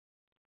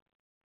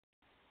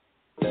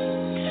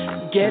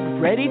Get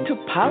ready to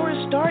power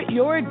start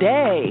your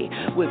day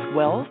with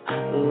wealth,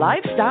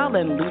 lifestyle,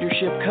 and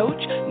leadership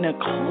coach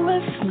Nicola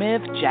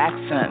Smith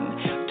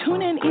Jackson.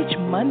 Tune in each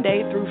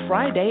Monday through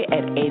Friday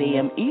at 8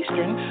 a.m.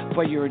 Eastern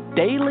for your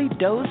daily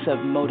dose of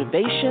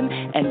motivation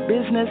and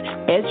business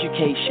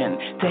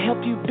education to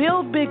help you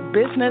build big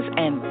business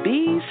and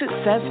be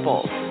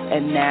successful.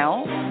 And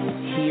now,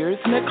 here's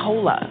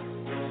Nicola.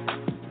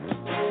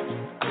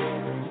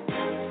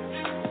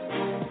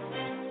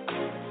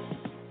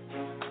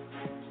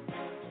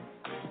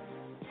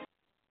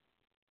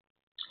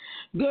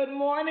 Good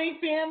morning,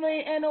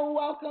 family, and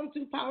welcome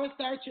to Power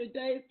Start Your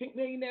Day. It's Pink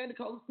Millionaire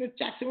Nicola Smith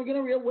Jackson. We're going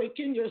to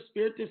reawaken your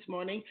spirit this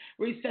morning,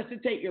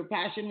 resuscitate your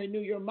passion, renew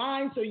your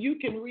mind so you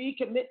can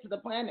recommit to the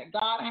plan that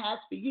God has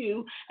for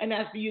you and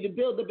that's for you to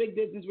build the big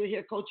business. We're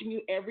here coaching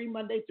you every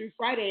Monday through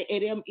Friday at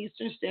 8 a.m.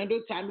 Eastern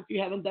Standard Time. If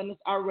you haven't done this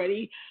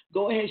already,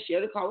 go ahead,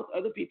 share the call with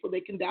other people. They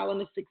can dial in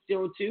to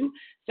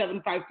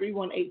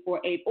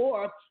 602-753-1848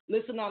 or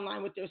listen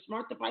online with their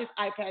smart device,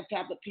 iPad,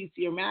 tablet,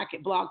 PC, or Mac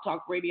at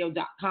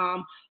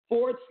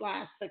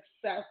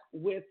blogtalkradio.com/success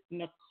with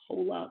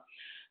Nicola.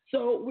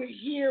 So we're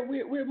here.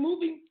 We're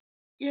moving,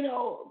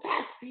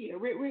 past fear.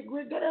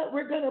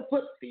 We're gonna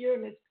put fear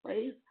in its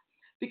place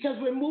because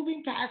we're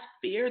moving past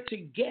fear to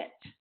get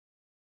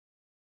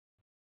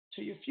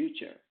to your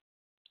future.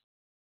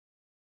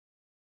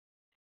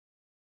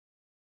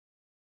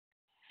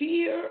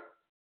 Fear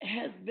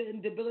has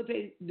been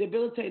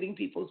debilitating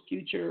people's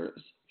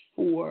futures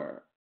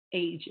for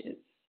ages.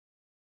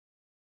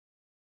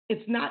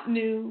 It's not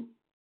new.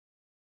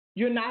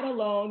 You're not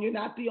alone. You're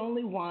not the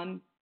only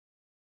one.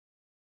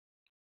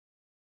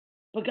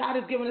 But God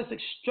has given us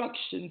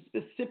instructions,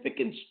 specific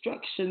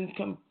instructions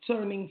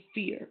concerning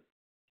fear.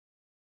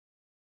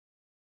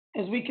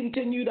 As we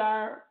continued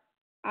our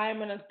I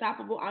Am an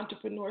Unstoppable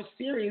Entrepreneur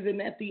series,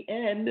 and at the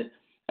end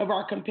of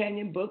our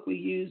companion book, we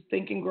used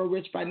Think and Grow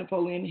Rich by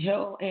Napoleon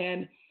Hill,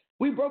 and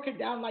we broke it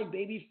down like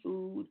baby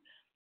food.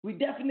 We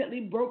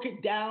definitely broke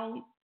it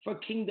down for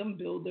kingdom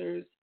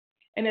builders.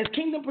 And as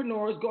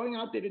kingdompreneurs going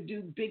out there to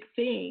do big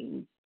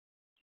things,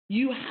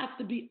 you have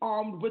to be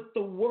armed with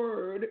the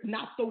word,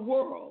 not the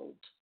world.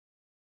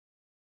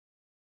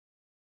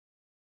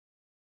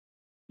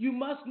 You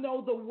must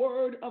know the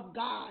word of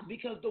God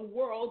because the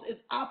world is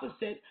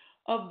opposite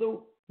of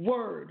the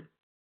word.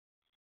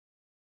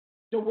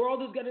 The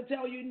world is going to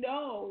tell you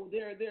no.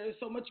 There's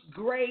so much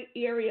gray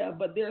area,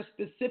 but there are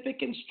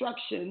specific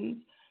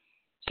instructions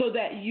so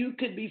that you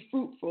could be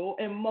fruitful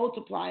and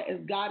multiply as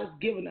God has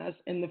given us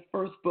in the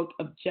first book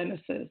of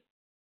Genesis.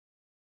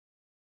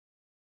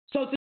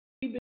 So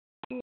today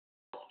we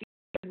talked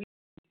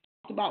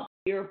about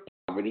fear of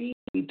poverty.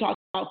 We talked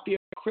about fear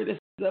of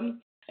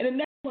criticism. And the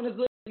next one is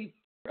literally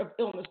fear of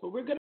illness. But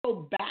we're going to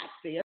go back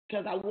there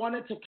because I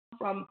wanted to come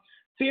from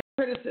fear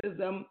of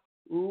criticism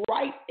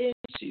right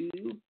into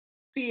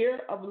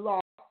fear of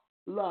lost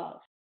love.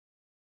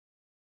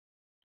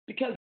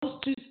 Because those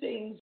two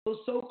things go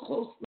so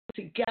closely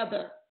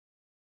together.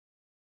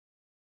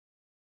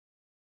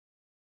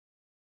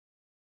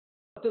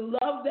 The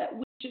love that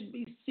we should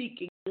be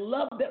seeking, the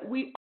love that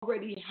we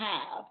already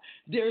have,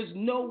 there's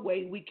no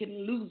way we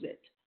can lose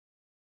it.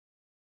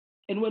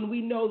 And when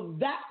we know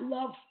that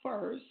love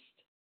first,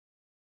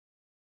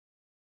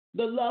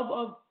 the love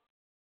of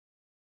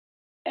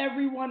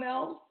everyone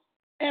else,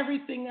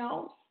 everything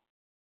else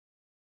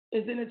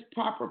is in its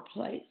proper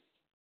place.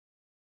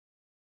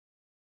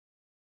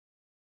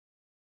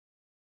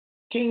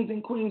 Kings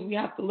and queens, we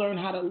have to learn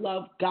how to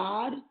love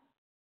God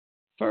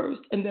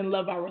first and then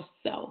love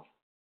ourselves.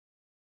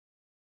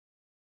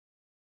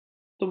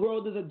 The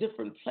world is a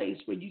different place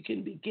where you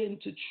can begin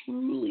to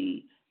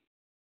truly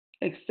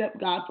accept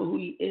God for who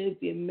He is,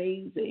 the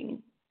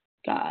amazing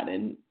God,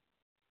 and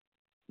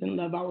then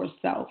love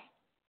ourselves.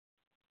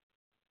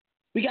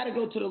 We got to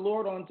go to the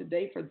Lord on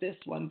today for this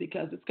one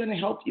because it's going to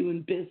help you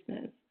in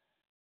business.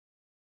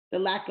 The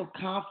lack of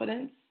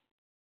confidence,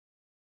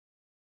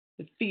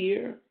 the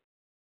fear,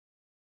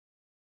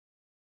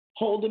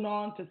 holding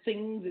on to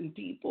things and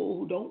people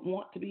who don't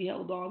want to be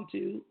held on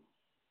to.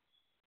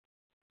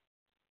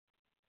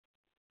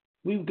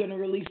 We're going to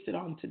release it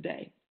on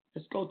today.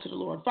 Let's go to the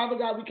Lord. Father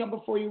God, we come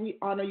before you. We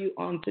honor you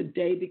on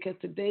today because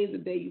today is the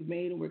day you've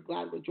made, and we're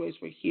glad, rejoice,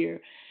 we're here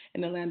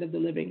in the land of the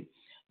living.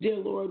 Dear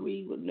Lord,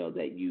 we would know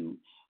that you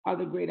are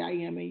the great I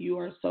am, and you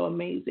are so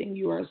amazing.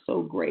 You are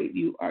so great.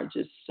 You are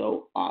just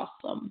so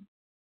awesome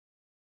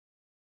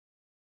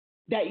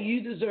that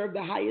you deserve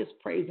the highest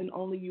praise, and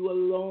only you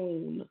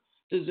alone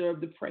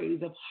deserve the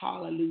praise of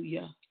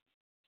hallelujah.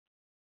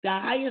 The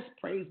highest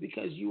praise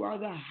because you are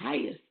the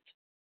highest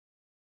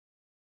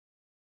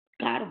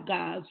God of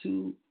gods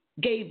who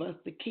gave us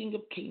the King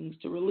of Kings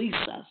to release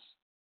us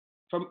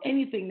from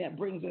anything that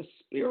brings us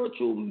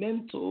spiritual,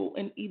 mental,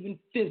 and even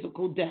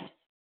physical death.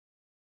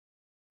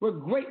 We're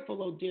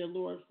grateful, oh dear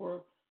Lord,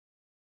 for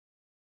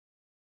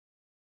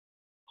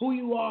who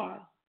you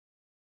are.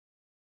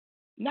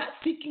 Not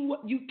seeking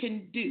what you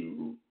can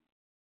do,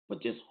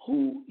 but just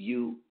who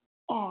you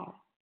are.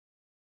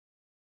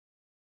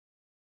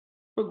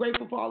 We're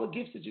grateful for all the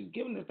gifts that you've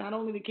given us, not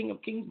only the King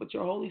of Kings, but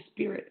your Holy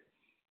Spirit,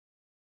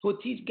 who will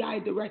teach,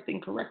 guide, direct, and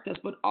correct us,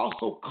 but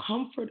also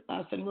comfort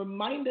us and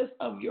remind us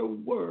of your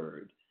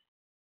word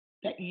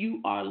that you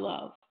are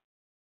love.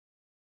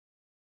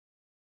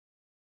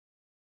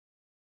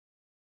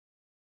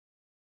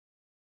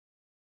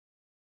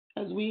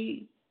 As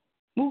we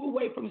move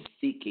away from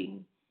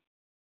seeking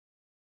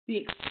the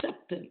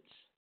acceptance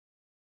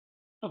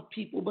of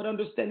people, but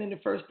understanding the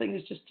first thing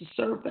is just to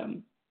serve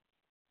them.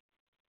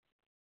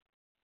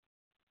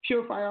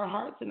 Purify our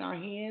hearts and our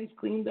hands,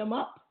 clean them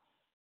up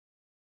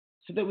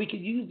so that we could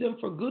use them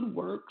for good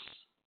works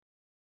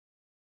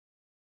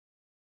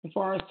and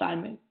for our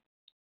assignment.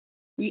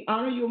 We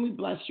honor you and we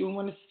bless you and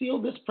want to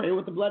seal this prayer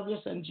with the blood of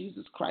your Son,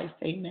 Jesus Christ.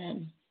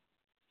 Amen.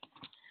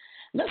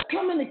 Let's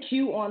come in the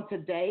queue on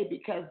today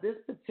because this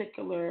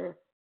particular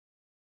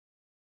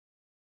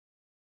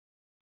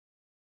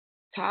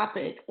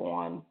topic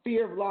on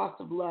fear of loss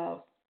of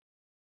love,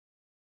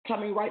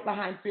 coming right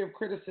behind fear of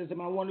criticism,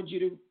 I wanted you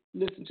to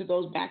listen to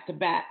those back to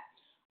back.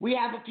 We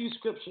have a few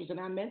scriptures, and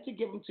I meant to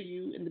give them to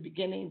you in the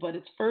beginning, but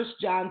it's 1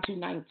 John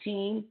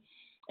 2:19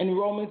 and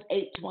Romans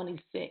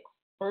 8:26.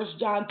 1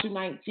 John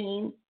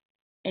 2:19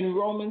 and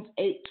Romans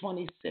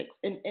 8:26.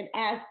 And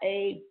as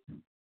a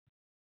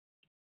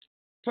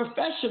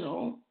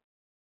professional,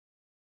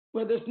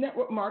 whether it's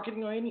network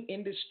marketing or any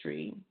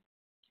industry,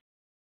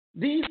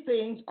 these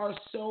things are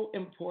so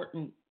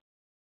important.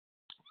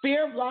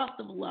 Fear of loss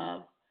of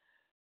love,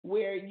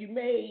 where you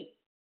may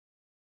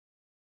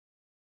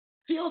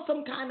feel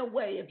some kind of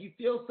way. If you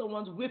feel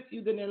someone's with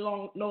you, then they're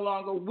no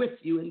longer with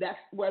you. And that's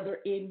whether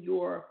in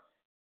your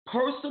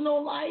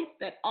personal life,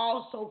 that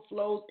also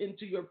flows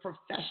into your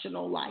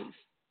professional life.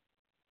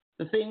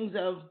 The things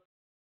of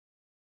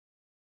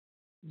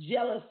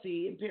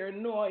jealousy and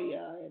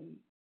paranoia and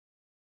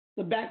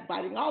the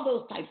backbiting, all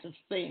those types of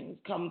things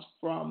comes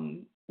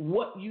from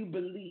what you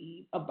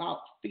believe about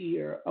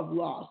fear of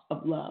loss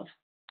of love.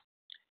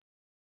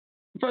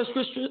 First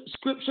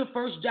scripture,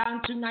 1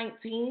 John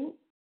 2:19,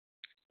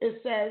 it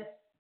says,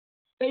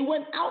 they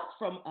went out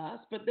from us,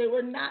 but they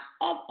were not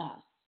of us.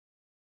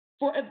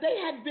 For if they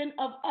had been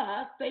of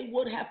us, they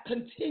would have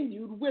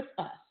continued with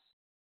us.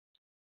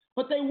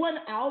 But they went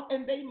out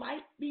and they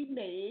might be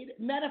made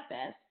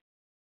manifest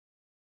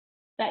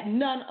that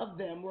none of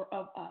them were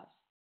of us.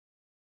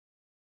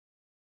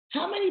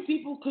 How many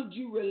people could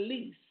you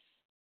release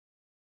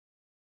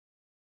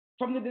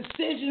from the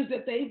decisions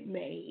that they've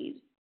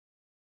made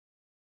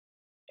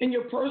in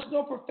your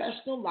personal,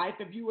 professional life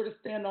if you were to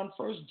stand on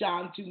 1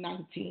 John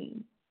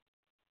 2:19?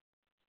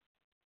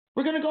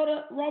 We're going to go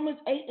to Romans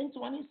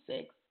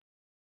 8:26.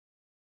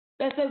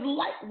 That says,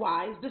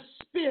 likewise, the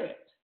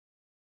Spirit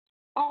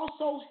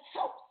also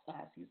helps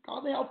us. He's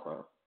called the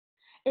helper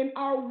in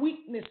our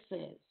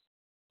weaknesses.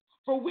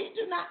 For we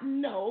do not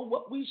know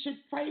what we should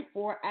pray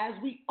for as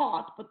we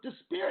ought, but the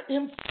Spirit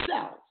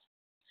himself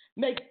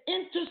makes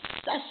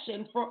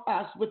intercession for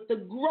us with the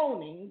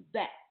groanings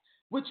that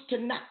which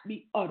cannot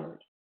be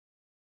uttered.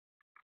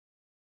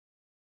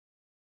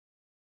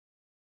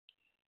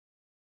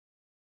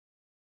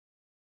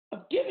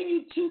 I've given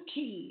you two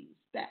keys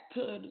that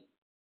could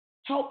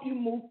help you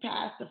move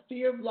past the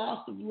fear of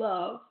loss of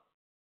love,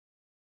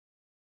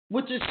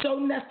 which is so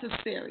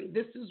necessary.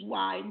 This is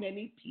why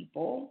many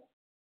people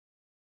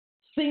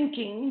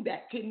thinking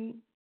that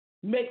can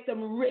make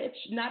them rich,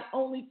 not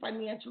only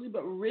financially,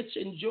 but rich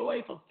in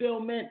joy,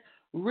 fulfillment,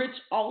 rich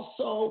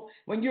also.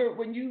 When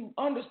you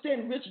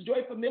understand rich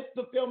joy,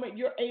 fulfillment,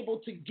 you're able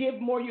to give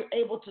more, you're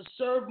able to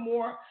serve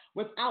more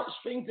without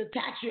strings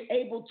attached, you're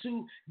able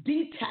to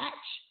detach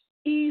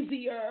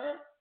easier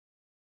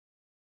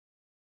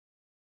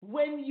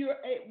when you're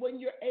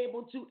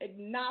able to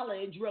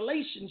acknowledge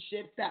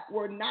relationships that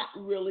were not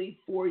really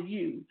for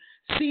you.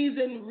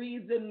 Season,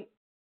 reason,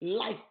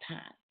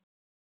 lifetime.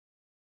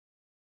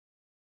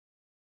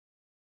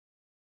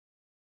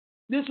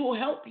 This will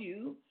help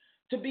you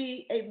to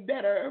be a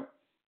better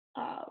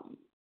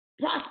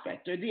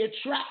prospector. The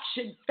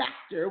attraction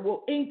factor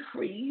will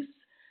increase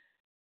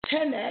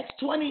 10x,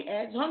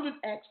 20x,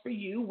 100x for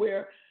you,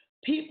 where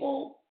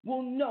people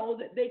will know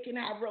that they can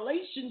have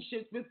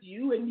relationships with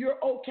you and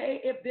you're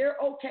okay if they're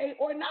okay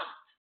or not.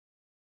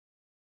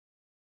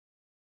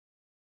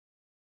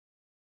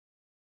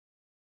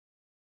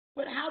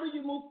 But how do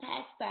you move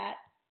past that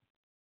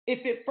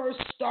if it first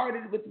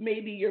started with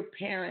maybe your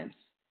parents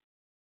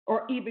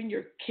or even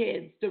your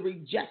kids, the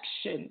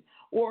rejection,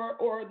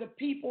 or the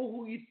people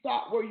who you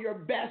thought were your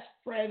best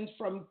friends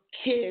from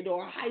kid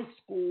or high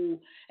school,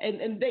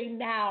 and they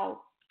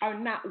now are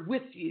not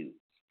with you?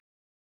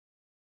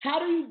 How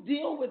do you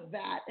deal with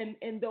that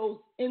in those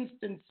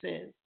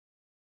instances?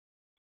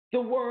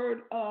 The word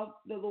of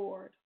the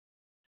Lord.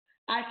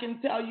 I can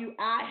tell you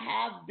I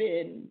have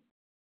been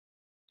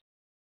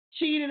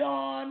cheated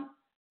on.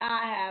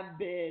 I have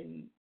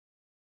been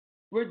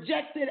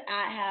rejected.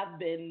 I have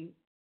been,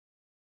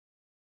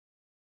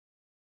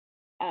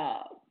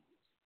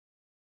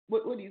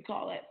 what do you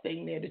call that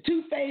thing there? The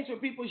two-faced, where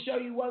people show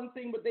you one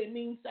thing, but they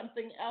mean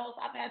something else.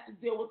 I've had to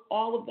deal with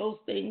all of those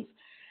things.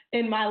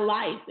 in my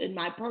life, in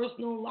my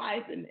personal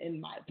life, and in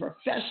my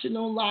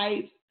professional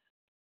life.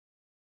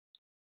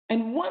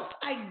 And once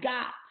I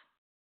got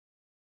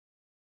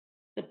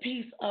the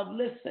piece of,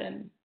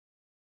 listen,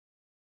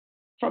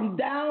 from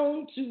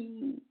down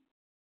to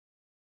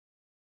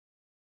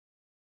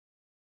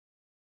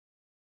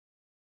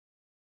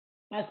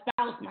my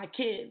spouse, my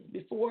kids,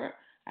 before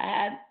I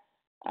had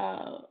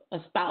a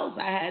spouse,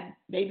 I had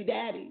baby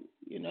daddies,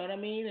 you know what I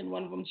mean? And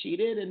one of them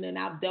cheated, and then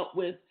I've dealt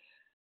with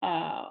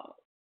uh,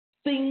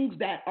 things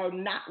that are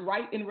not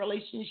right in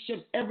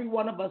relationships. Every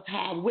one of us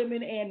have,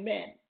 women and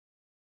men.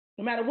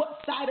 No matter what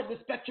side of the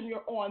spectrum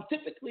you're on,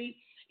 typically,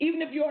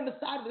 even if you're on the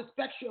side of the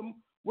spectrum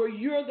where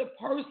you're the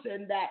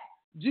person that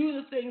do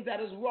the things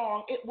that is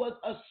wrong, it was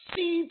a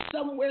seed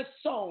somewhere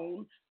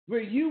sown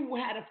where you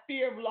had a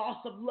fear of loss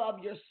of love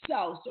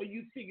yourself. So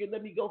you figured,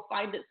 let me go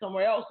find it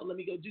somewhere else, or let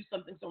me go do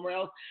something somewhere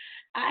else.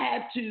 I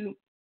had to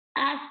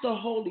ask the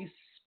Holy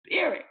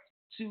Spirit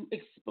to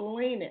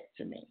explain it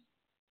to me.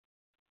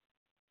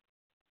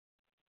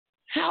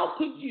 How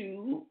could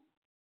you,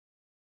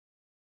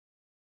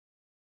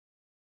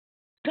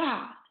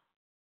 God,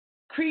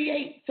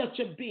 create such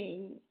a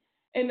being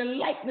in the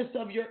likeness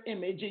of your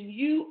image, and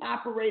you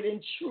operate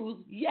in truth,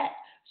 yet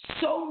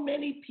so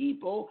many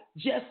people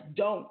just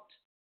don't?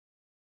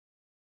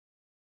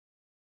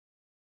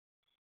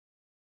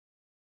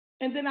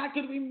 And then I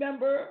could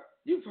remember,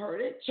 you've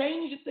heard it,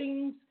 change the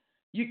things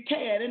you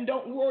can and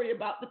don't worry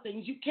about the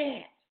things you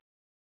can't.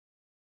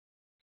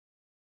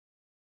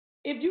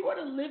 If you were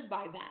to live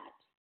by that,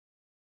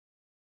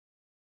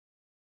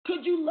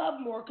 could you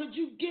love more? Could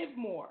you give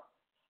more?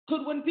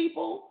 Could, when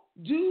people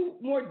do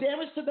more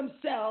damage to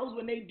themselves,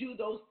 when they do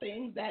those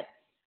things that,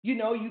 you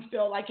know, you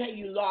feel like, hey,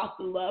 you lost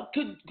the love,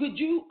 could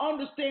you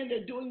understand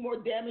they're doing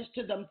more damage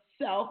to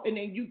themselves, and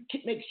then you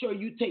make sure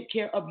you take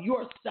care of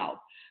yourself?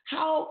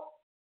 How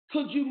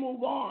could you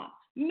move on?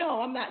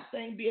 No, I'm not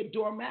saying be a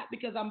doormat,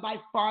 because I'm by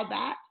far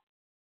that.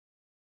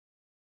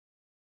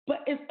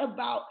 But it's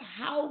about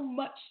how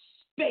much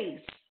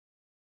space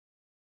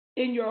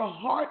in your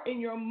heart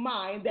and your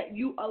mind that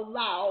you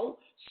allow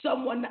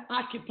someone to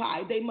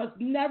occupy. They must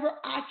never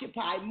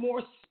occupy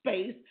more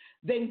space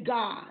than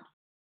God.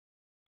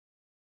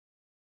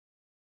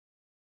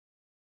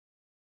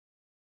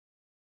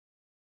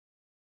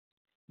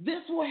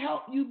 This will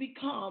help you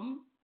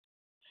become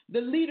the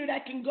leader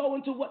that can go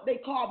into what they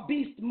call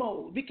beast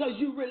mode, because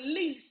you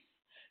release,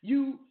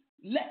 you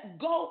let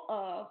go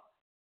of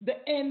the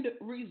end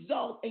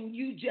result, and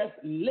you just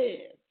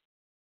live.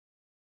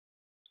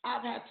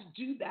 I've had to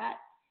do that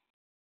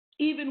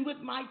even with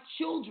my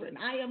children.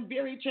 I am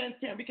very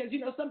transparent, because, you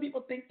know, some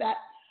people think that,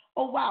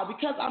 oh, wow,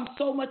 because I'm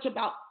so much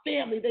about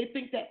family, they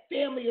think that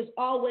family is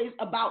always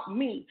about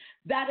me.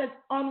 That is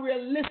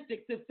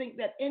unrealistic, to think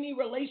that any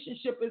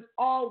relationship is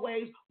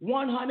always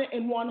 100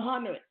 and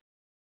 100.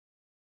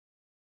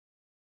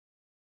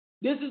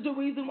 This is the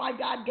reason why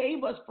God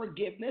gave us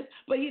forgiveness,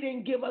 but he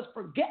didn't give us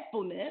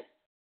forgetfulness.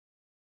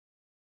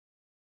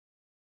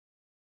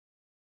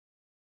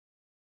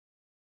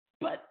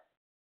 But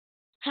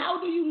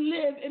how do you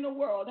live in a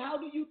world? How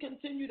do you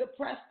continue to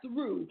press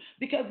through?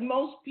 Because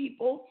most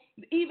people,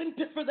 even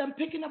for them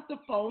picking up the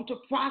phone to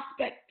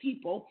prospect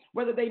people,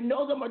 whether they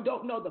know them or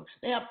don't know them,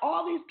 they have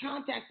all these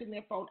contacts in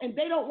their phone, and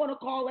they don't want to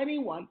call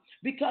anyone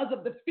because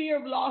of the fear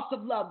of loss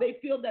of love. They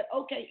feel that,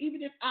 okay,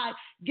 even if I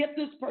get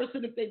this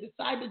person, if they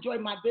decide to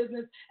join my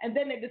business and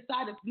then they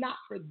decide it's not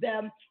for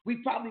them,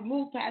 we probably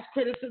move past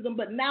criticism,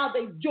 but now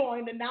they've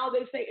joined and now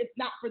they say it's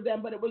not for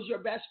them, but it was your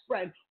best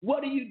friend.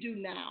 What do you do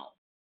now?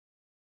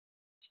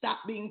 Stop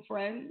being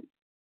friends?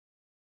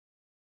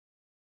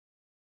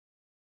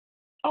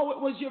 Oh,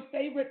 it was your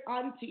favorite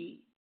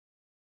auntie.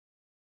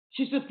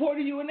 She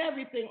supported you in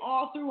everything,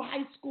 all through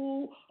high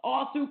school,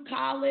 all through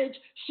college.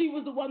 She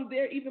was the one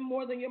there even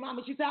more than your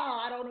mama. She said,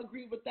 oh, I don't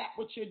agree with that,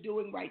 what you're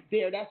doing right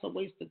there. That's a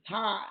waste of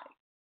time.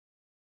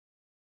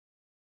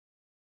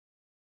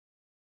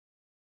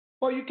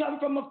 Or you come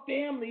from a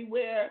family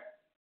where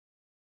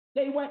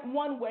they went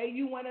one way,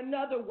 you went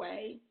another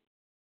way.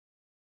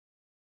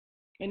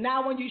 And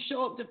now when you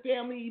show up to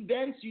family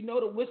events, you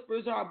know the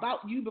whispers are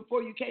about you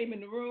before you came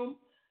in the room.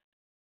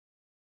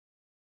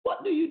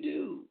 What do you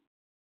do?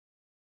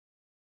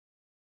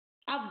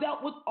 I've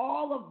dealt with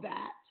all of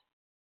that,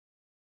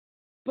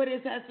 but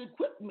it has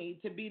equipped me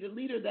to be the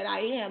leader that I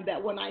am,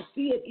 that when I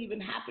see it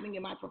even happening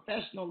in my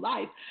professional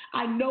life,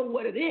 I know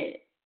what it is.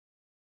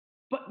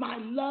 But my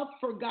love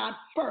for God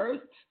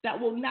first, that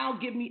will now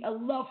give me a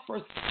love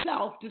for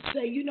self to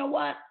say, you know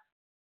what?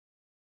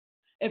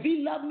 If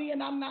he loved me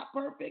and I'm not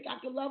perfect, I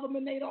can love them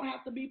and they don't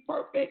have to be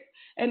perfect.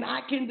 And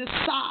I can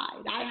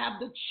decide. I have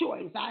the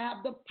choice. I have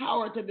the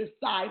power to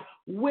decide,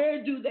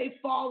 where do they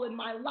fall in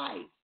my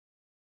life?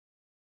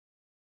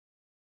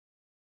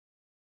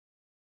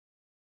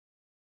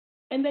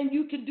 And then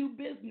you can do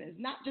business,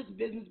 not just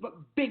business, but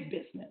big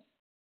business.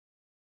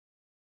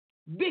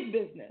 Big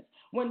business.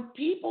 When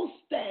people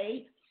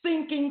stay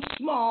thinking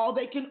small,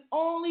 they can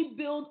only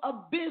build a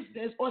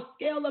business or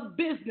scale a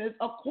business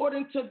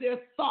according to their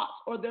thoughts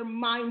or their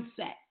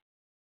mindset.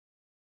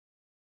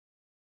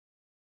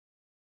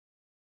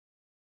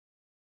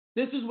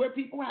 This is where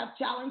people have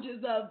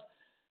challenges of,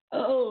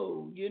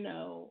 oh,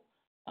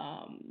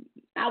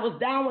 I was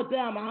down with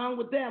them, I hung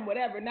with them,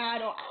 whatever. Now I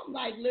don't. I'm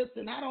like,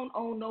 listen, I don't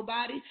own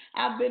nobody.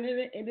 I've been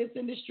in this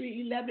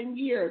industry 11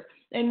 years,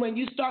 and when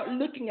you start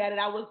looking at it,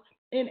 I was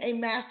in a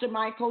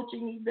mastermind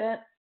coaching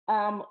event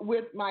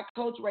with my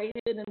coach Ray,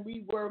 and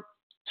we were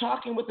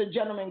talking with a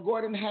gentleman,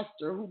 Gordon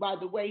Hester, who, by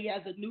the way, he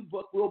has a new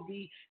book. We'll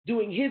be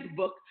doing his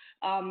book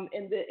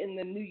in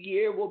the new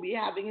year. We'll be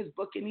having his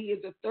book, and he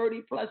is a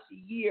 30-plus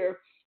year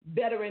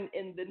veteran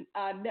in the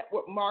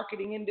network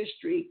marketing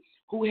industry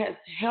who has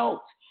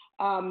helped,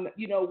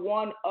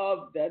 one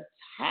of the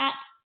top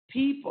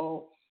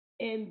people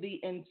in the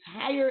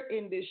entire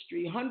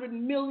industry, $100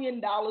 million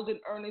in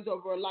earnings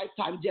over a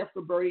lifetime.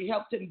 Jeffrey Burry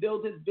helped him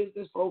build his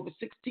business for over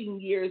 16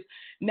 years.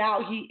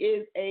 Now he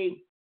is a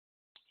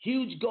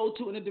huge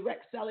go-to in a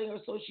direct selling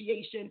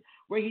association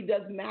where he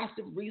does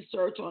massive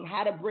research on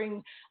how to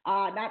bring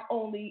not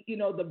only,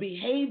 the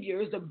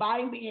behaviors, the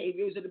buying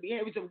behaviors, and the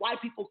behaviors of why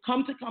people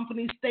come to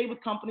companies, stay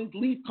with companies,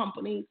 leave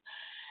companies.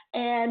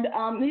 And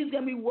he's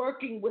going to be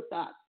working with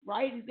us,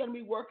 right? He's going to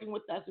be working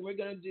with us, and we're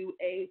going to do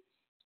a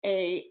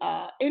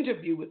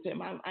interview with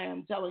him. I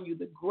am telling you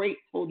the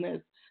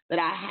gratefulness that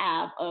I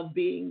have of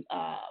being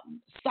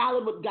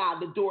solid with God,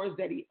 the doors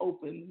that he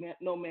opens,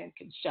 no man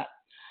can shut.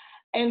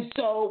 And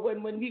so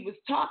when he was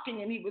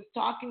talking, and he was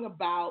talking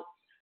about,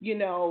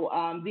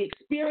 the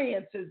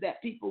experiences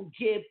that people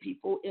give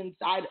people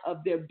inside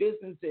of their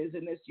businesses,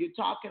 and you're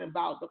talking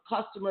about the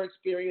customer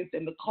experience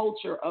and the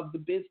culture of the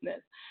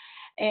business.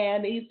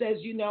 And he says,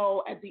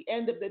 at the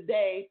end of the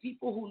day,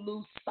 people who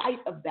lose sight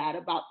of that,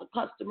 about the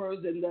customers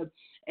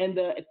and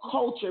the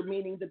culture,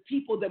 meaning the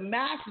people, the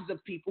masses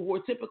of people who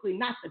are typically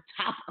not the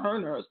top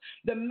earners,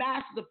 the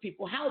masses of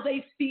people, how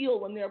they feel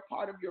when they're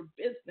part of your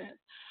business,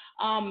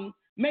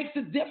 makes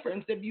a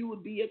difference if you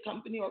would be a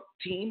company or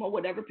team or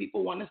whatever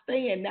people want to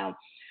stay in. Now,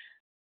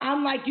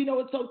 I'm like,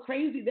 it's so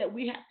crazy that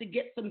we have to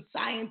get some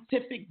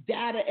scientific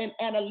data and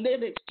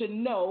analytics to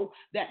know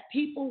that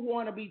people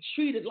want to be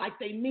treated like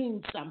they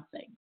mean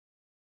something.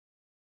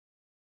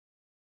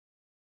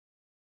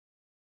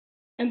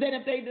 And then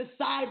if they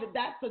decide that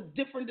that's a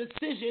different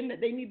decision, that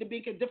they need to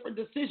make a different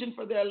decision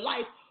for their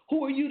life,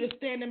 who are you to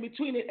stand in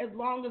between it, as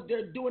long as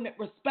they're doing it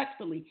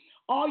respectfully?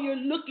 All you're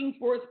looking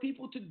for is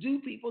people to do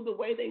people the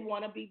way they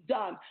want to be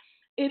done.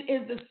 It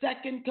is the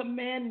second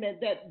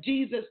commandment that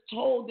Jesus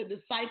told the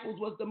disciples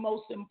was the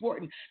most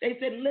important. They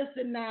said,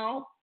 listen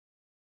now,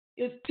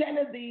 it's 10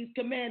 of these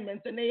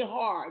commandments, and they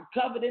hard.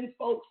 Coveting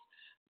folks'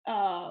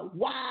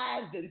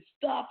 wives and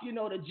stuff,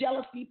 the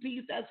jealousy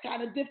piece, that's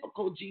kind of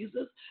difficult,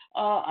 Jesus.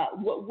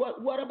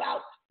 What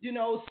about,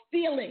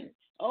 stealing?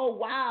 Oh,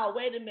 wow,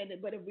 wait a minute.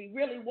 But if we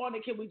really want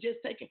it, can we just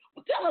take it?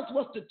 Well, tell us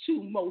what's the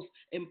two most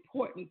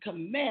important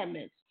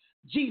commandments.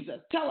 Jesus,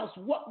 tell us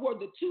what were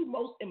the two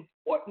most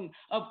important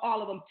of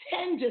all of them.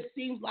 10 just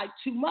seems like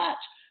too much.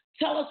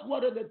 Tell us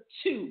what are the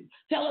two.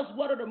 Tell us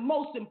what are the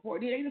most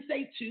important. He didn't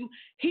say two.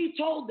 He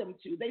told them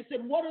to. They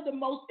said, what are the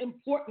most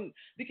important?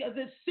 Because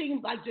it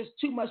seems like just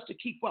too much to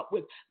keep up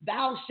with.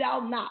 Thou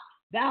shalt not.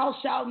 Thou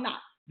shalt not.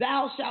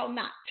 Thou shalt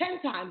not.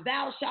 10 times,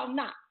 thou shalt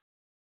not.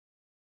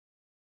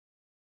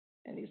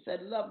 And he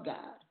said, love God.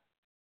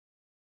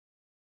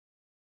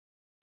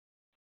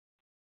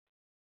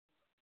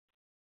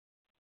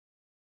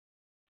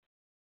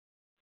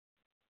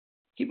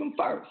 Keep him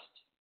first.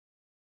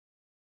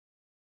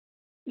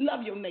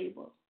 Love your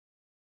neighbor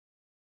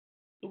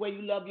the way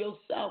you love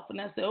yourself. And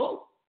I said,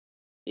 oh,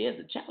 here's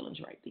a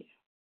challenge right there.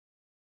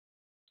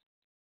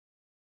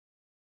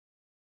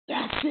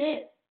 That's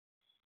it.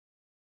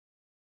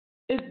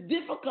 It's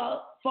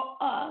difficult for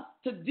us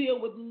to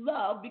deal with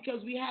love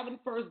because we haven't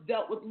first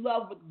dealt with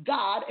love with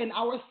God and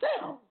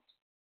ourselves.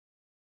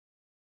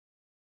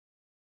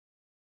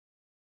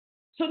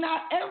 So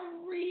now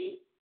every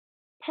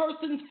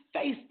person's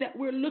face that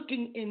we're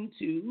looking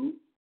into,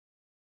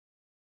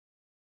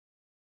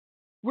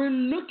 we're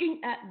looking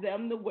at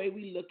them the way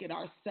we look at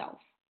ourselves.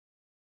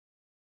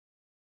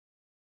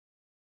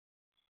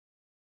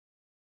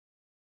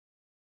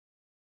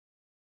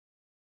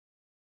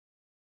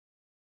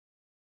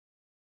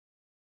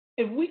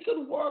 If we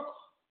could work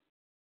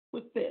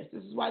with this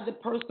is why the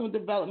personal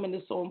development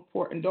is so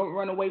important. Don't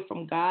run away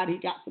from God. He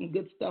got some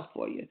good stuff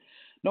for you.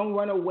 Don't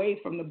run away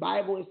from the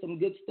Bible. There's some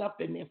good stuff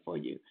in there for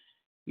you.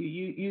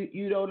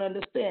 You don't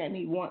understand.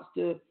 He wants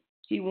to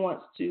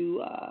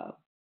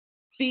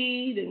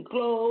feed and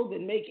clothe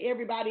and make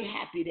everybody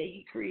happy that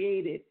he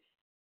created.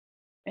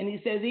 And he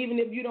says, even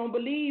if you don't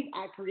believe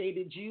I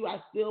created you,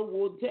 I still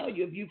will tell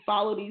you, if you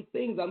follow these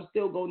things, I'm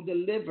still going to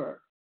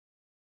deliver.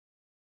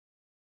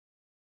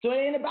 So it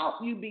ain't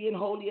about you being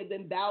holier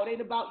than thou. It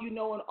ain't about you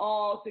knowing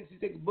all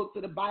 66 books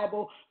of the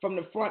Bible from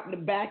the front and the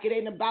back. It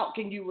ain't about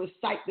can you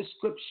recite the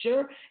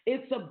scripture.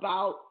 It's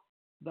about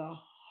the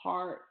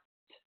heart.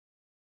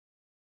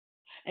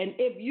 And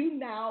if you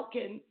now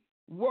can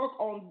work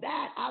on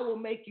that, I will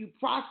make you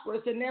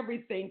prosperous in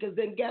everything. Because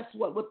then guess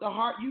what? With the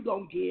heart, you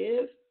going to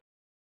give.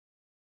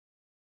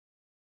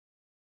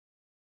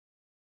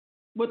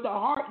 With the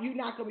heart, you're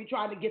not going to be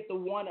trying to get the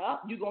one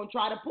up. You're going to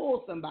try to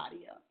pull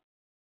somebody up.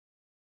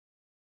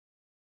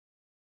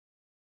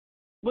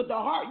 With the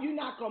heart, you're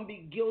not going to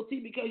be guilty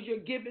because you're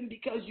giving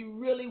because you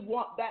really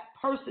want that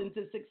person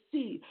to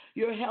succeed.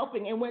 You're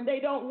helping. And when they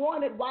don't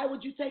want it, why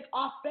would you take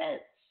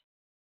offense?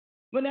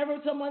 Whenever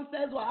someone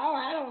says, well, oh,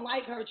 I don't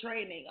like her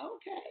training.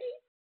 Okay.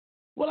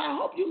 Well, I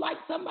hope you like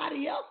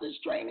somebody else's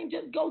training.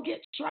 Just go get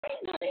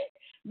trained, honey.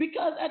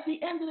 Because at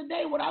the end of the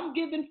day, what I'm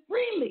giving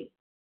freely.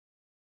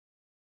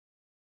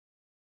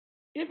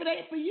 If it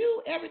ain't for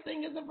you,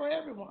 everything isn't for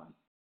everyone.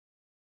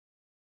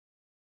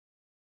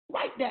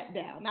 Write that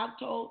down. I've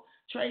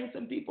trained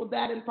some people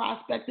that in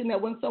prospecting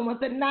that when someone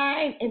said, nah,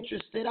 I ain't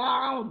interested. Oh,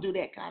 I don't do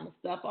that kind of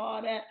stuff.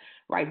 All that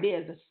right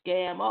there is a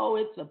scam. Oh,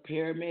 it's a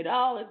pyramid.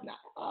 Oh, it's not.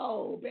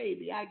 Oh,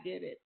 baby, I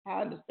get it.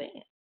 I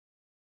understand.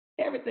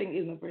 Everything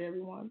isn't for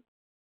everyone.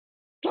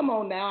 Come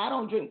on now. I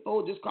don't drink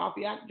Folgers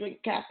coffee. I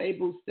drink Cafe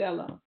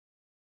Bustelo.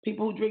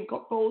 People who drink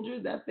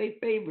Folgers, that's their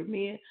favorite.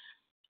 Me and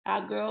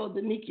our girl,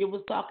 Danikia,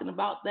 was talking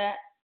about that.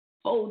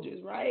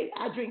 Folgers, right?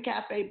 I drink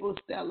Cafe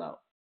Bustelo.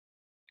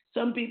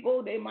 Some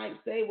people, they might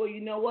say, well,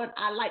 you know what?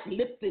 I like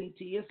Lipton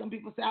tea. And some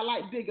people say, I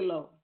like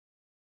Bigelow.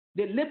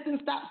 Did Lipton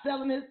stop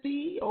selling his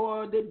tea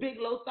or did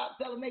Bigelow stop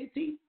selling their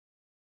tea?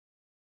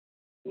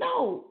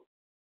 No.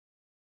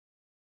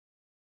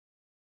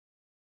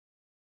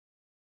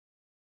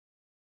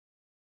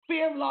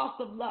 Fear of loss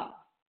of love.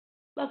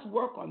 Let's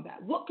work on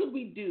that. What could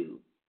we do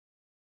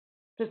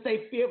to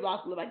say fear of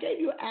loss of love? I gave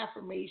you an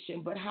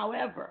affirmation, but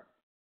however,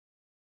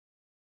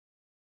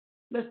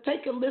 let's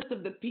take a list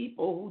of the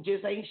people who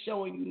just ain't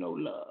showing you no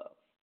love.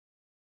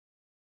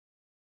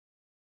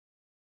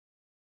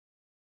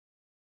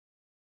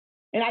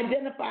 And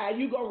identify, are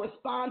you going to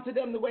respond to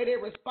them the way they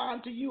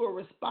respond to you or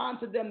respond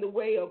to them the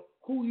way of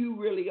who you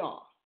really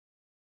are?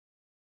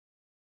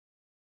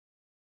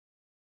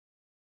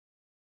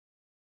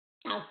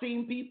 I've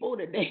seen people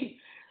that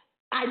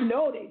I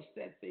know they've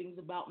said things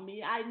about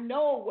me. I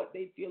know what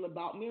they feel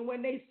about me. And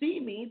when they see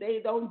me, they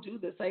don't do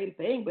the same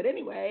thing. But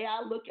anyway,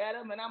 I look at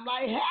them and I'm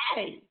like,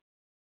 hey,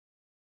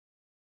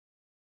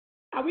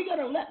 are we going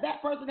to let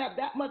that person have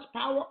that much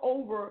power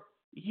over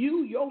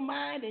you, your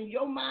mind, and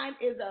your mind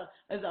is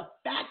a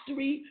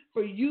factory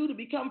for you to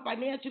become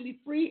financially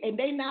free, and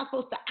they now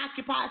supposed to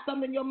occupy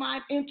something in your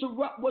mind,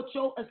 interrupt what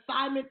your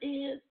assignment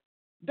is?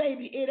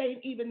 Baby, it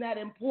ain't even that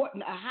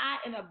important. A high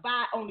and a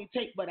buy only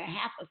take but a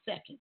half a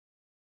second.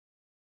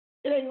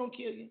 It ain't going to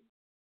kill you.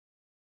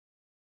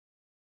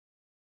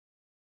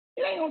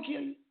 It ain't going to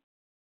kill you.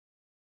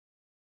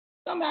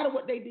 No matter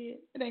what they did,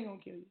 it ain't going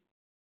to kill you.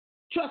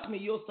 Trust me,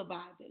 you'll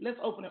survive it. Let's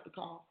open up the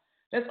call.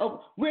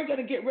 We're going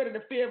to get rid of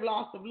the fear of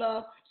loss of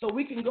love so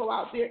we can go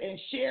out there and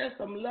share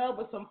some love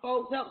with some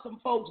folks, help some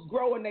folks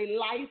grow in their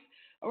life.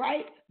 All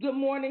right? Good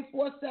morning,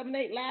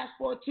 478, last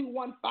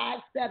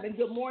 42157.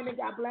 Good morning.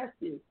 God bless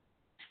you.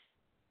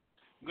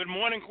 Good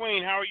morning,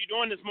 Queen. How are you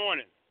doing this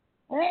morning?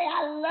 Hey,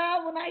 I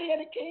love when I hear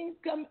the Kings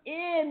come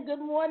in. Good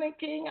morning,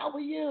 King. How are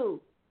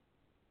you?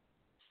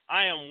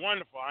 I am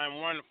wonderful.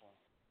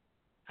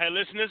 Hey,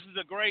 listen, this is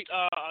a great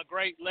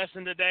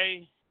lesson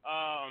today.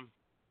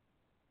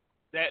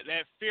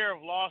 That fear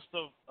of loss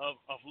of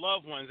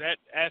loved ones.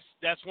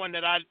 That's one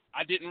that I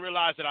didn't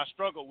realize that I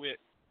struggled with.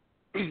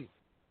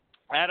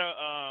 I had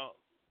a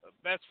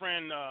best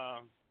friend,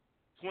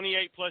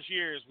 28 plus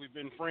years. We've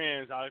been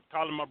friends. I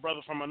call him my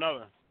brother from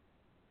another.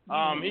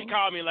 He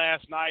called me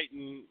last night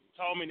and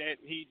told me that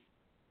he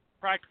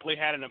practically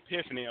had an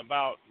epiphany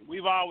about.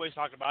 We've always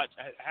talked about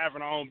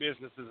having our own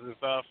businesses and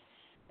stuff.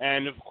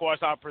 And, of course,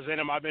 I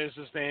presented my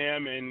business to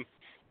him, and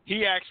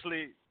he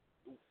actually,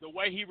 the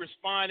way he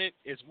responded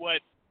is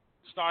what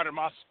started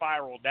my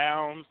spiral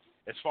down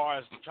as far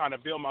as trying to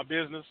build my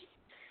business.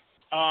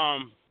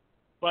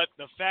 But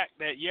the fact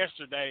that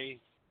yesterday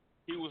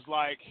he was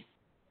like,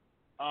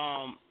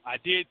 I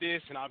did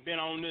this, and I've been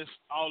on this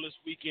all this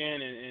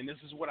weekend, and this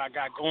is what I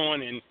got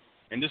going,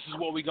 and this is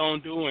what we're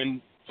going to do,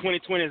 and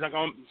 2020 is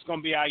it's going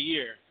to be our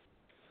year.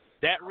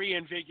 That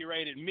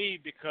reinvigorated me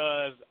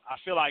because I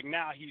feel like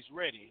now he's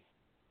ready.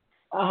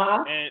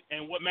 Uh-huh.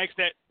 And what makes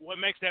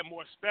that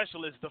more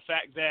special is the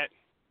fact that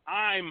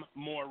I'm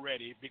more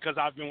ready because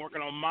I've been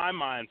working on my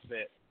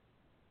mindset.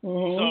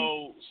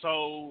 Mm-hmm.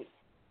 So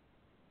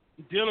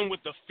dealing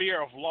with the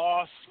fear of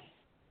loss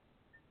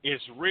is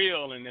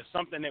real, and it's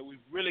something that we've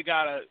really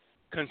got to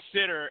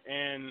consider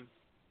and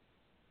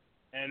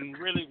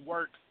really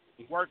work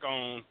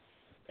on.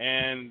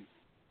 And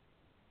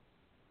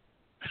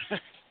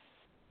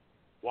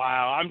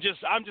wow, I'm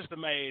just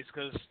amazed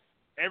because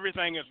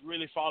everything is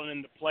really falling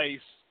into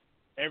place.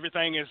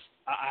 Everything is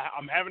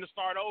I'm having to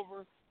start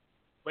over,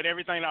 but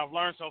everything I've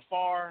learned so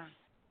far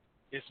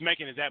is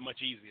making it that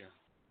much easier.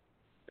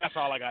 That's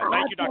all I got.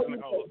 Thank you, Dr.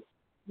 Nicole.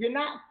 You're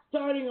not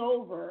starting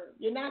over.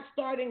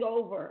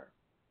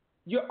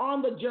 You're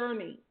on the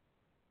journey.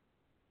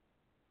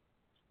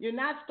 You're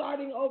not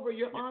starting over.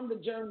 You're on the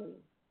journey.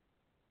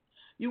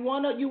 You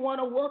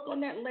wanna work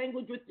on that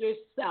language with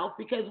yourself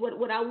because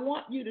what I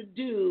want you to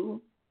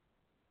do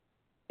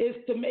is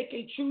to make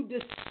a true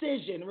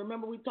decision.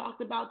 Remember, we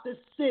talked about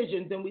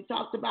decisions and we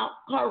talked about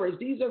courage.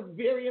 These are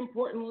very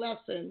important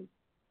lessons.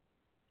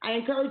 I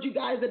encourage you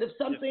guys that if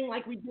something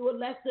like we do a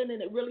lesson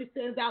and it really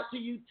stands out to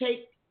you,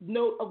 take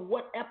note of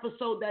what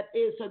episode that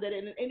is so that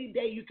in any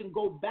day you can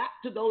go back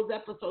to those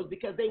episodes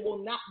because they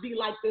will not be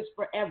like this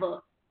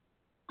forever.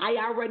 I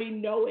already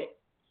know it.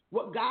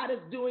 What God is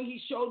doing,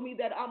 he showed me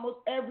that almost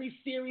every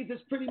series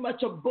is pretty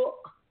much a book.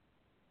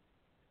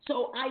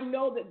 So I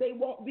know that they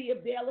won't be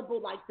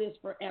available like this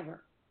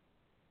forever.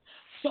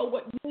 So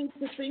what you need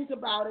to think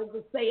about is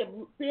to say if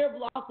fear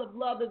of loss of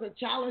love is a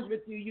challenge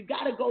with you, you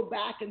got to go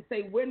back and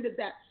say, when did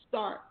that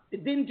start?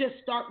 It didn't just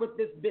start with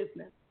this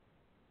business.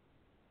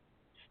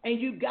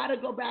 And you got to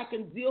go back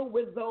and deal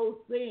with those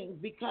things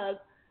because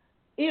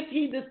if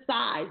he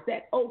decides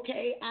that,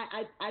 okay,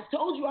 I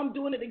told you I'm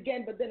doing it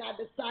again, but then I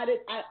decided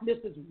this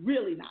is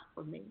really not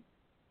for me.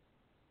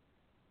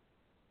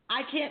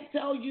 I can't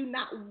tell you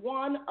not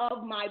one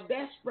of my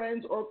best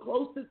friends or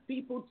closest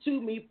people to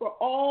me for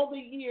all the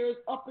years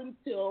up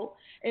until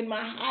in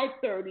my high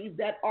 30s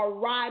that are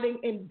riding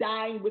and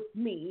dying with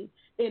me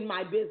in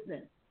my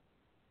business.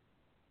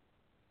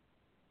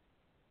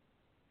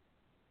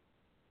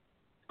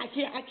 I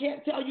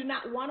can't tell you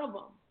not one of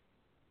them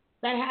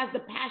that has the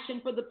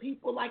passion for the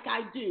people like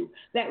I do,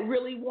 that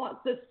really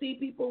wants to see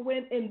people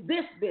win in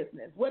this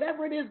business.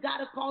 Whatever it is God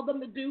has called them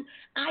to do,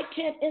 I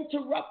can't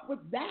interrupt with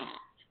that.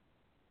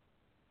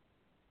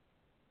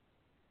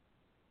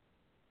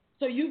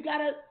 So you got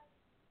to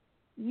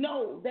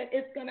know that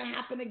it's going to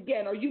happen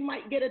again. Or you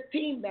might get a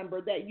team member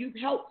that you've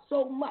helped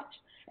so much,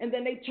 and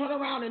then they turn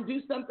around and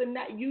do something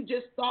that you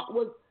just thought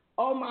was,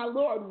 oh, my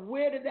Lord,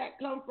 where did that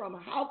come from?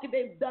 How could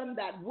they have done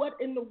that? What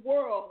in the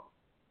world?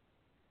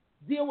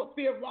 Deal with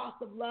fear of loss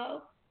of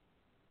love,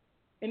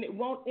 and it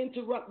won't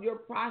interrupt your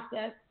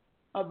process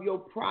of your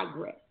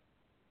progress.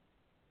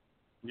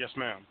 Yes,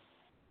 ma'am.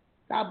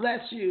 God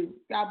bless you.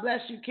 God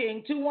bless you,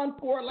 King.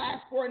 214,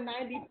 last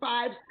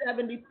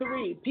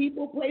 49573.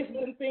 People, places,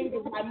 and things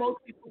is why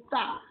most people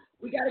stop.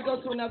 We got to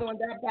go to another one.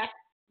 That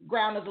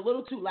background is a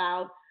little too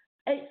loud.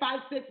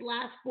 856,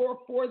 last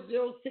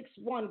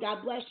 44061.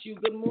 God bless you.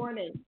 Good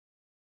morning.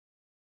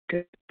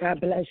 God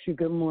bless you.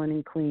 Good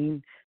morning,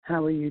 Queen.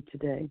 How are you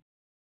today?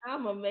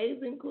 I'm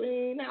amazing,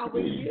 Queen. How are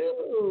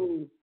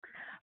you?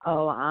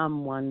 Oh,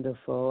 I'm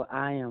wonderful.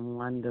 I am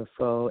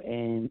wonderful.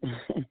 And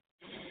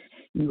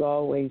you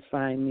always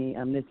find me,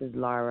 this is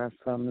Laura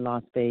from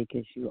Las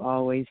Vegas. You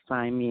always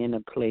find me in a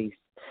place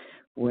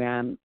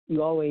where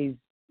you always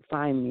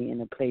find me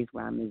in a place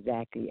where I'm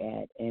exactly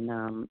at. And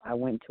I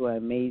went to an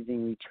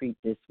amazing retreat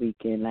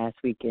last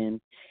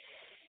weekend,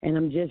 and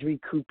I'm just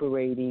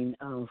recuperating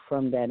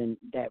from that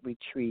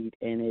retreat.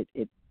 And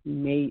it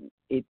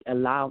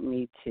allowed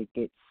me to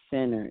get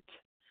centered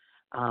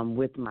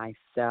with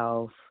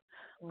myself,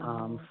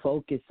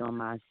 focus on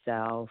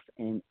myself,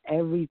 and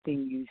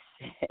everything you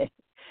said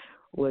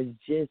was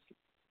just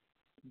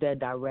the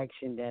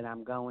direction that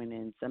I'm going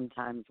in.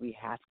 Sometimes we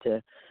have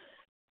to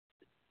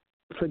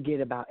forget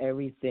about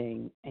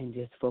everything and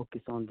just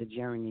focus on the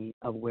journey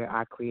of where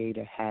our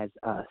Creator has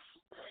us.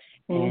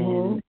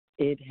 And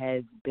it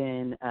has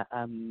been an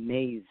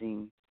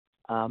amazing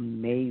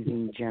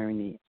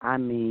journey. I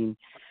mean,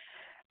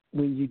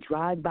 when you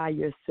drive by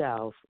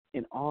yourself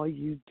and all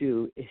you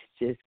do is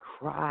just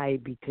cry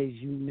because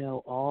you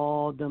know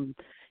all the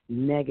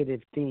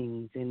negative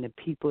things and the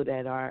people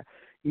that are,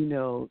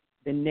 the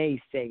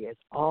naysayers,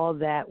 all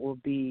that will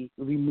be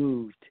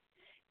removed.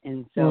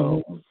 And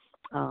so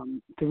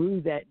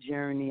through that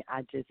journey,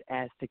 I just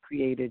asked the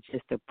Creator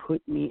just to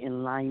put me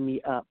and line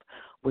me up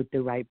with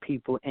the right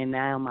people. And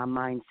now my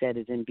mindset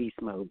is in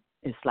beast mode.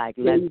 It's like,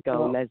 let's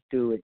go, let's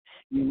do it.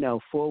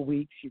 4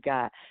 weeks, you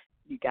got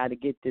to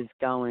get this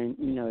going.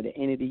 The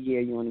end of the year,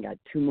 you only got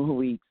 2 more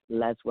weeks.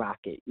 Let's rock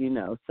it,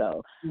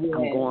 So I'm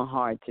going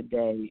hard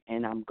today,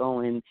 and I'm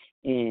going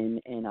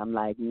in, and I'm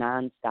like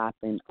nonstop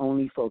and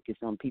only focus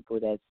on people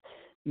that's,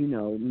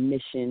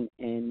 mission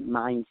and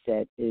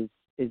mindset is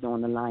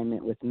on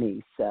alignment with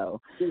me.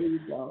 So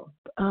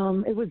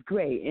it was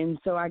great. And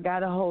so I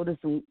got a hold of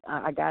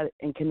I got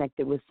and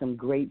connected with some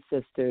great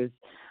sisters.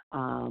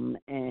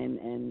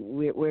 And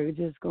we're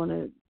just going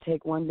to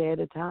take one day at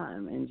a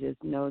time and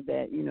just know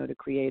that, the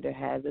Creator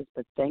has us.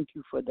 But thank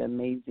you for the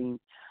amazing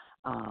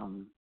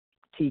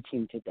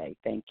teaching today.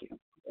 Thank you.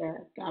 Yeah,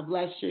 God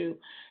bless you.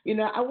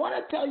 I want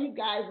to tell you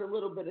guys a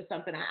little bit of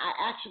something.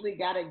 I actually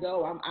got to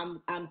go.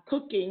 I'm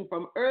cooking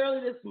from early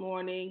this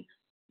morning,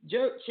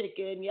 jerk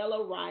chicken,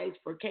 yellow rice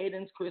for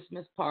Caden's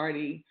Christmas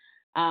party.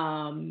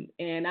 And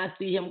I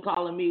see him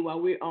calling me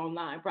while we're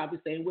online, probably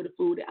saying, "Where the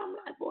food?" I'm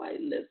like, "Boy,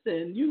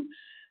 listen, you,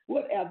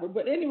 whatever."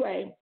 But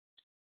anyway,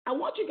 I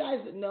want you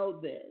guys to know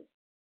this.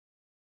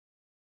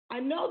 I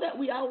know that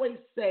we always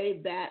say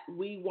that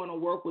we want to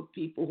work with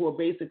people who are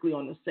basically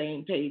on the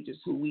same page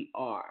as who we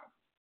are.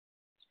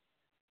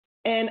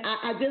 And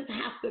I just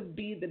have to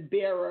be the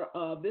bearer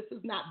of, this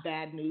is not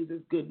bad news,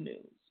 it's good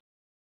news.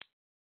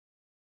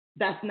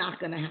 That's not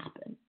going to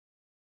happen.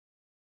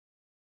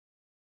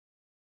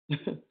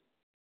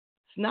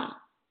 It's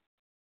not.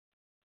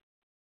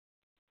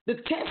 The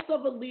test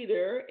of a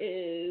leader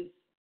is,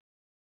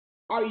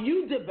 are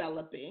you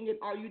developing, and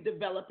are you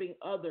developing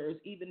others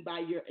even by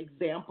your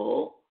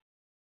example,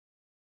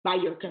 by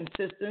your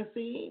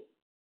consistency?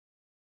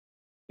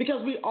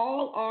 Because we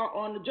all are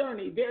on the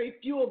journey. Very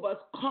few of us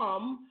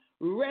come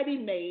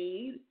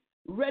ready-made,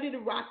 ready to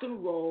rock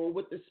and roll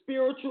with the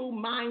spiritual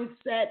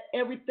mindset,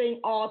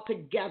 everything all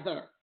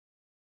together.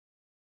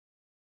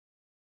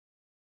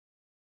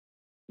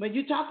 When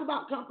you talk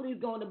about companies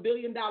going to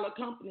billion-dollar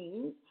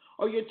companies,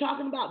 or you're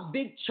talking about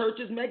big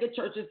churches, mega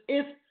churches,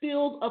 it's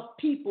filled of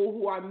people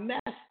who are messed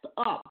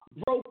up,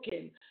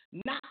 broken,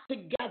 not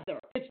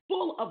together. It's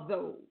full of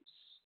those.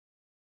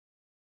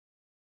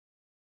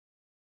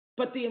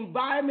 But the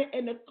environment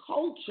and the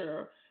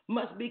culture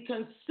must be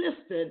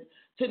consistent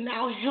to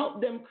now help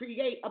them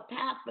create a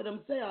path for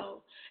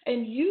themselves.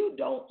 And you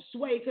don't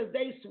sway because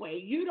they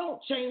sway. You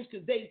don't change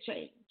because they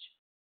change.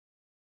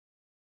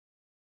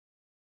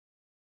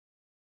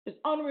 It's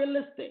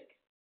unrealistic.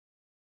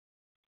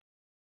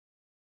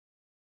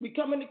 We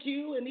come in the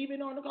queue, and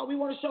even on the call, we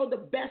want to show the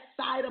best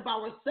side of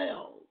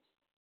ourselves.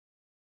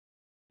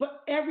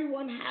 But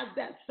everyone has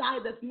that side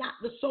that's not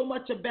so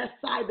much a best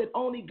side that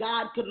only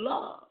God could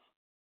love.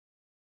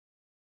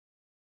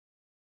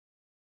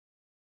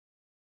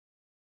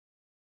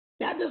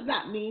 That does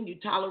not mean you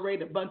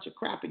tolerate a bunch of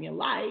crap in your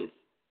life,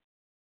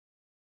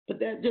 but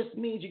that just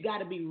means you got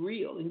to be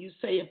real. And you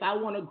say, if I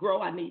want to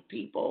grow, I need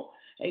people.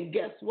 And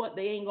guess what?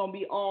 They ain't going to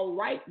be all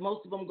right.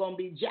 Most of them going to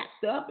be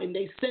jacked up, and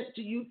they sent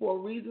to you for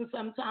a reason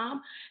sometime.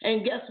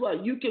 And guess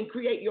what? You can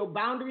create your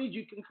boundaries.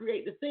 You can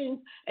create the things.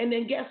 And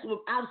then guess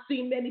what? I've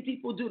seen many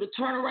people do the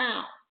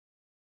turnaround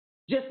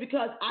just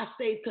because I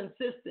stayed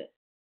consistent.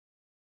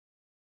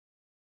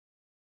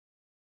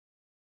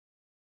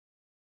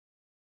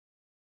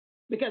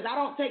 Because I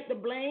don't take the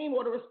blame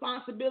or the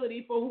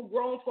responsibility for who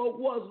grown folk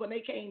was when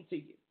they came to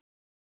you.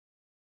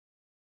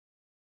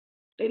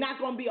 They're not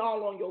going to be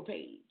all on your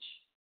page.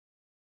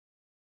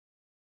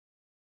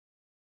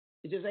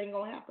 It just ain't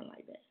going to happen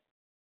like that.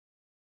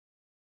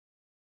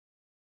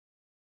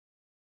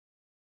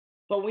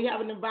 But we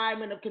have an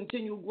environment of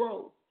continual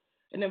growth,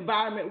 an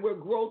environment where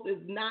growth is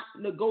not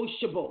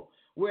negotiable,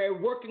 where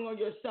working on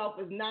yourself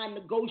is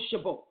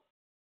non-negotiable.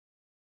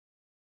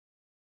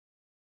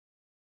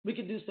 We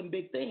can do some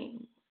big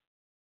things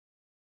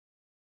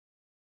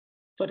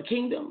for the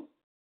kingdom,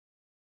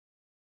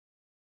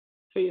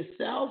 for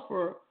yourself,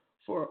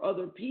 for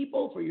other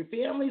people, for your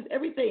families,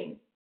 everything.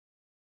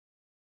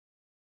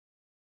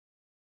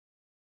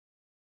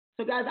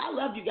 So, guys, I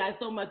love you guys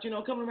so much. You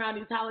know, coming around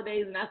these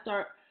holidays, and I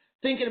start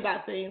thinking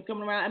about things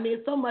coming around. I mean,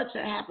 it's so much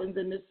that happens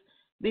in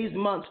these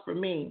months for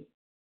me,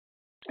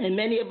 and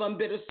many of them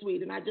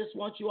bittersweet. And I just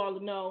want you all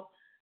to know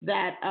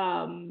that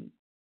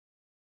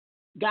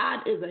God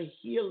is a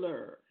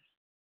healer.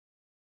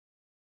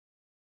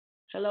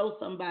 Hello,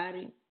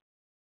 somebody.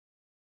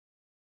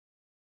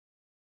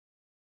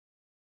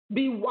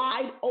 Be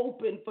wide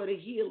open for the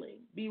healing.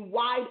 Be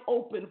wide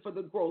open for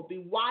the growth.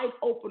 Be wide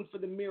open for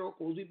the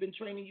miracles. We've been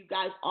training you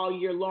guys all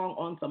year long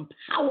on some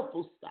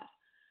powerful stuff.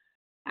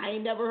 I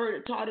ain't never heard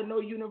it taught in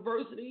no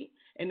university.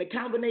 And the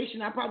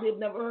combination, I probably have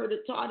never heard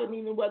it taught in,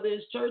 even whether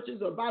it's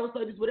churches or Bible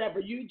studies, whatever.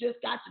 You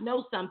just got to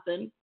know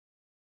something.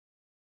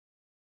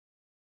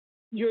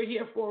 You're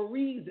here for a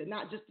reason,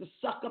 not just to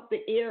suck up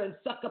the air and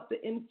suck up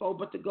the info,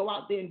 but to go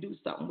out there and do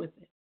something with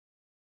it.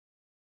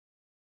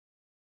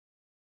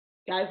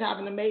 Guys, have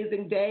an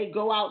amazing day.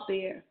 Go out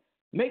there.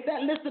 Make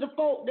that list of the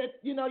folk that,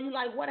 you know, you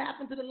like, what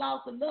happened to the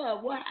loss of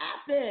love? What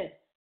happened?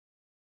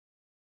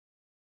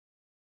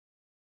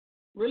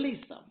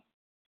 Release them.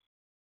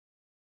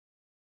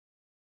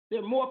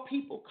 There are more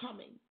people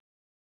coming,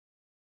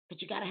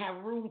 but you got to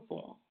have room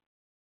for them.